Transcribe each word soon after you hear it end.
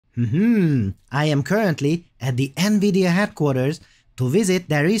I am currently at the NVIDIA headquarters to visit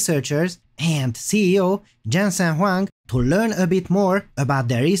their researchers and CEO Jensen Huang to learn a bit more about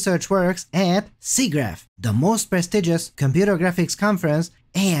their research works at SIGGRAPH, the most prestigious computer graphics conference,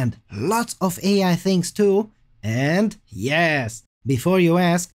 and lots of AI things too. And yes, before you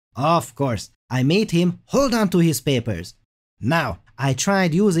ask, of course, I made him hold on to his papers. Now, I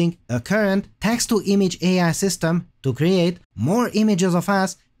tried using a current text-to-image AI system to create more images of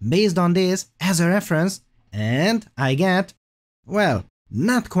us based on this as a reference, and I get, well,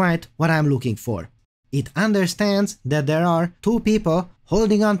 not quite what I'm looking for. It understands that there are two people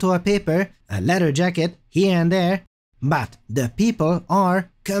holding onto a paper, a leather jacket here and there, but the people are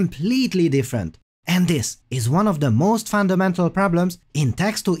completely different. And this is one of the most fundamental problems in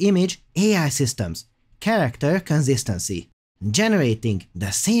text-to-image AI systems: character consistency. Generating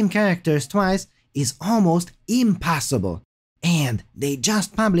the same characters twice is almost impossible. And they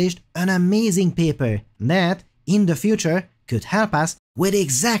just published an amazing paper that, in the future, could help us with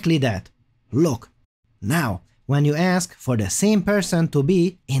exactly that. Look, now, when you ask for the same person to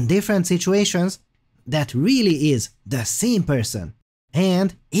be in different situations, that really is the same person.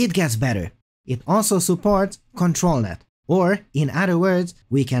 And it gets better. It also supports ControlNet, or in other words,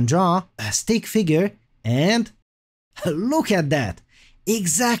 we can draw a stick figure and look at that!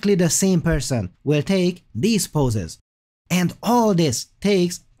 Exactly the same person will take these poses. And all this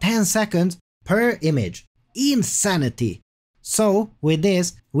takes 10 seconds per image. Insanity! So with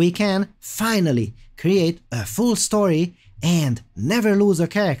this, we can finally create a full story and never lose a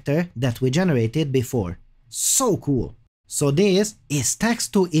character that we generated before. So cool! So this is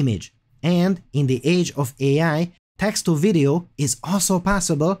text-to-image. And in the age of AI, text-to-video is also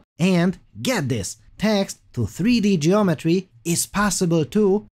possible, and get this, text-to 3D geometry is possible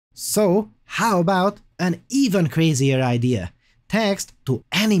too. So how about an even crazier idea?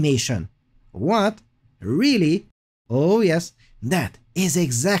 Text-to-animation. What? Really? Oh yes, that is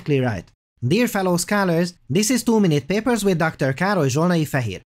exactly right. Dear fellow scholars, this is 2-minute papers with Dr. Károly Zsolnai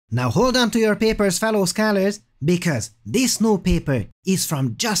Fehér. Now hold on to your papers, fellow scholars, because this new paper is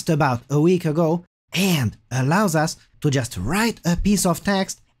from just about a week ago and allows us to just write a piece of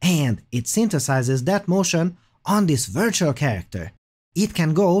text and it synthesizes that motion on this virtual character. It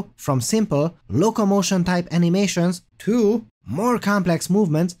can go from simple locomotion type animations to more complex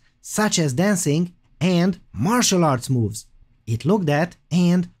movements such as dancing and martial arts moves. It looked at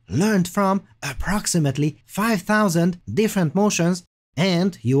and learned from approximately 5,000 different motions,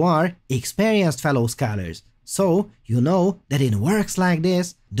 and you are experienced fellow scholars. So you know that in works like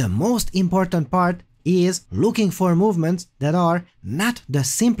this, the most important part is looking for movements that are not the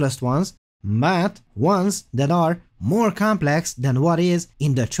simplest ones, but ones that are more complex than what is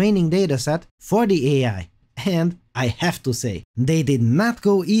in the training dataset for the AI. And I have to say, they did not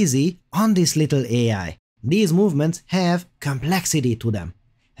go easy on this little AI. These movements have complexity to them.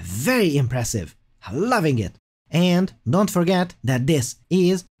 Very impressive. Loving it. And don't forget that this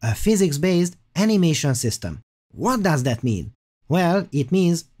is a physics-based animation system. What does that mean? Well, it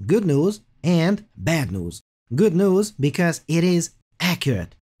means good news and bad news. Good news because it is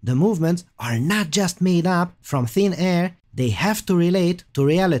accurate. The movements are not just made up from thin air, they have to relate to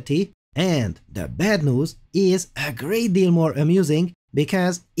reality. And the bad news is a great deal more amusing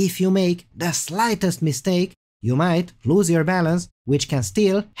because if you make the slightest mistake, you might lose your balance, which can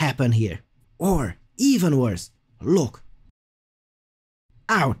still happen here. Or even worse, look.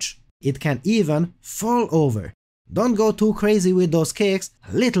 Ouch! It can even fall over. Don't go too crazy with those kicks,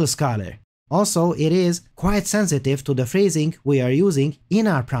 little scholar. Also, it is quite sensitive to the phrasing we are using in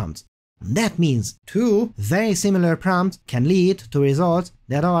our prompts. That means two very similar prompts can lead to results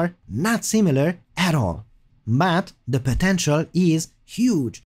that are not similar at all. But the potential is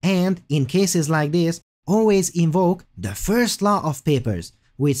huge, and in cases like this, always invoke the first law of papers,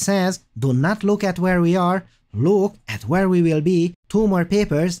 which says do not look at where we are, look at where we will be 2 more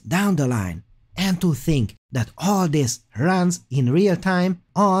papers down the line. And to think that all this runs in real time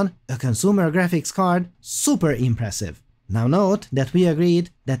on a consumer graphics card, super impressive. Now note that we agreed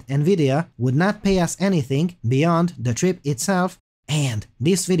that NVIDIA would not pay us anything beyond the trip itself, and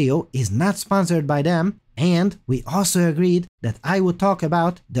this video is not sponsored by them, and we also agreed that I would talk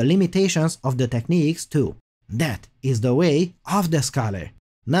about the limitations of the techniques too. That is the way of the scholar.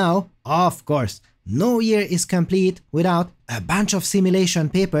 Now, of course, no year is complete without a bunch of simulation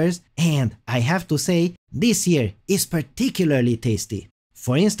papers, and I have to say, this year is particularly tasty.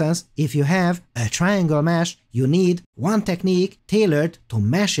 For instance, if you have a triangle mesh, you need one technique tailored to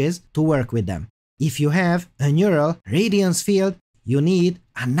meshes to work with them. If you have a neural radiance field, you need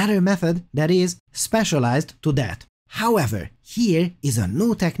another method that is specialized to that. However, here is a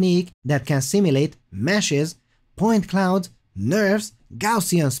new technique that can simulate meshes, point clouds, nerves,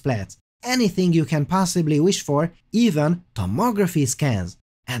 Gaussian splats, anything you can possibly wish for, even tomography scans.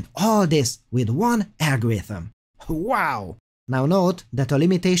 And all this with one algorithm. Wow! Now note that a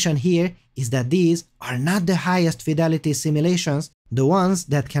limitation here is that these are not the highest fidelity simulations. The ones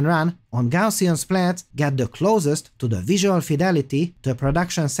that can run on Gaussian splats get the closest to the visual fidelity to a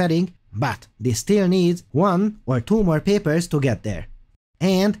production setting, but this still needs 1 or 2 more papers to get there.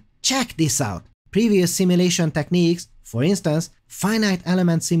 And check this out! Previous simulation techniques, for instance, finite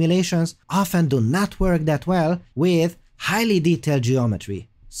element simulations, often do not work that well with highly detailed geometry.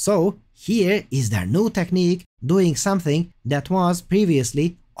 So here is their new technique doing something that was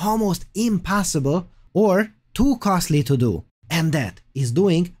previously almost impossible or too costly to do. And that is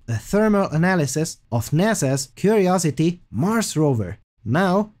doing a thermal analysis of NASA's Curiosity Mars rover.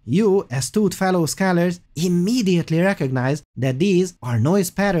 Now, you astute fellow scholars immediately recognize that these are noise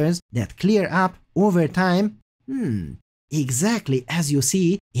patterns that clear up over time. Exactly as you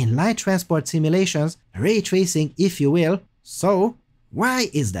see in light transport simulations, ray tracing if you will. So, why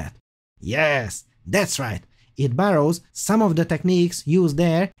is that? Yes, that's right. It borrows some of the techniques used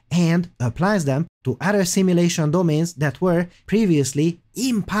there and applies them to other simulation domains that were previously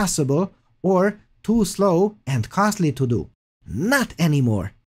impossible or too slow and costly to do. Not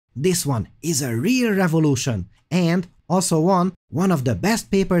anymore. This one is a real revolution and also won one of the Best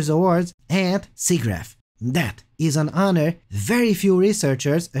Papers awards at SIGGRAPH. That is an honor very few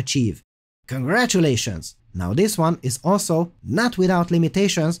researchers achieve. Congratulations! Now this one is also not without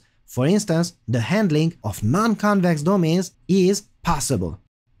limitations. For instance, the handling of non-convex domains is possible,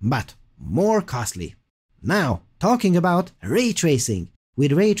 but more costly. Now, talking about ray tracing.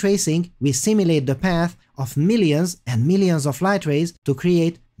 With ray tracing, we simulate the path of millions and millions of light rays to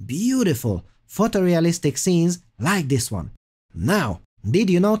create beautiful photorealistic scenes like this one. Now, did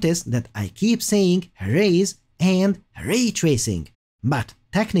you notice that I keep saying rays and ray tracing? But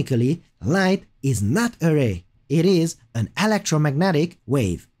technically, light is not a ray. It is an electromagnetic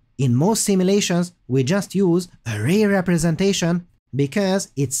wave. In most simulations, we just use a ray representation because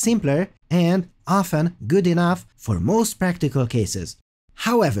it's simpler and often good enough for most practical cases.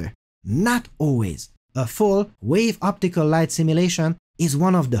 However, not always. A full wave optical light simulation is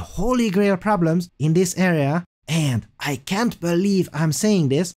one of the holy grail problems in this area, and I can't believe I'm saying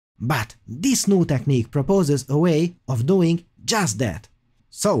this, but this new technique proposes a way of doing just that.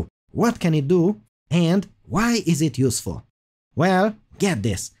 So, what can it do, and why is it useful? Well, get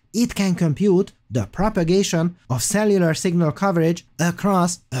this. It can compute the propagation of cellular signal coverage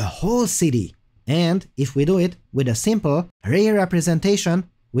across a whole city. And if we do it with a simple ray representation,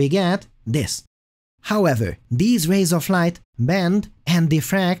 we get this. However, these rays of light bend and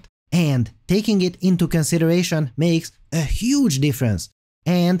diffract, and taking it into consideration makes a huge difference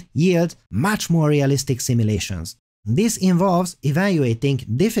and yields much more realistic simulations. This involves evaluating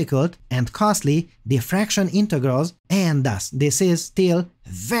difficult and costly diffraction integrals, and thus this is still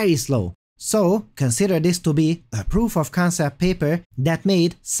very slow. So consider this to be a proof of concept paper that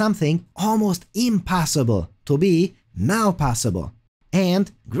made something almost impossible to be now possible. And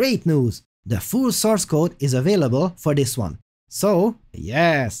great news! The full source code is available for this one. So,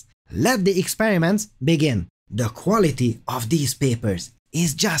 yes, let the experiments begin. The quality of these papers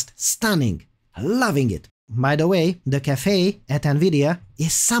is just stunning. Loving it. By the way, the cafe at NVIDIA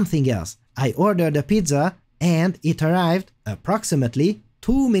is something else. I ordered a pizza and it arrived approximately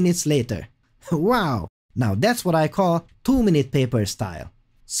 2 minutes later. Wow! Now that's what I call 2-minute paper style.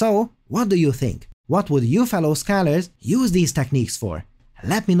 So, what do you think? What would you fellow scholars use these techniques for?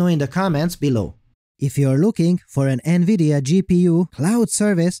 Let me know in the comments below. If you're looking for an NVIDIA GPU cloud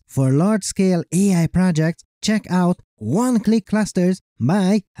service for large-scale AI projects, check out one-click clusters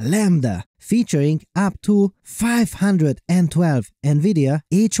by Lambda, featuring up to 512 NVIDIA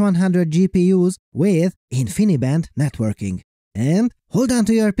H100 GPUs with InfiniBand networking. And hold on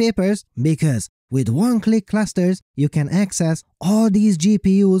to your papers, because with one-click clusters, you can access all these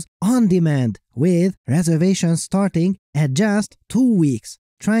GPUs on demand with reservations starting at just 2 weeks.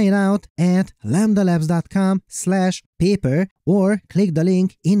 Try it out at lambdalabs.com/paper or click the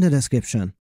link in the description.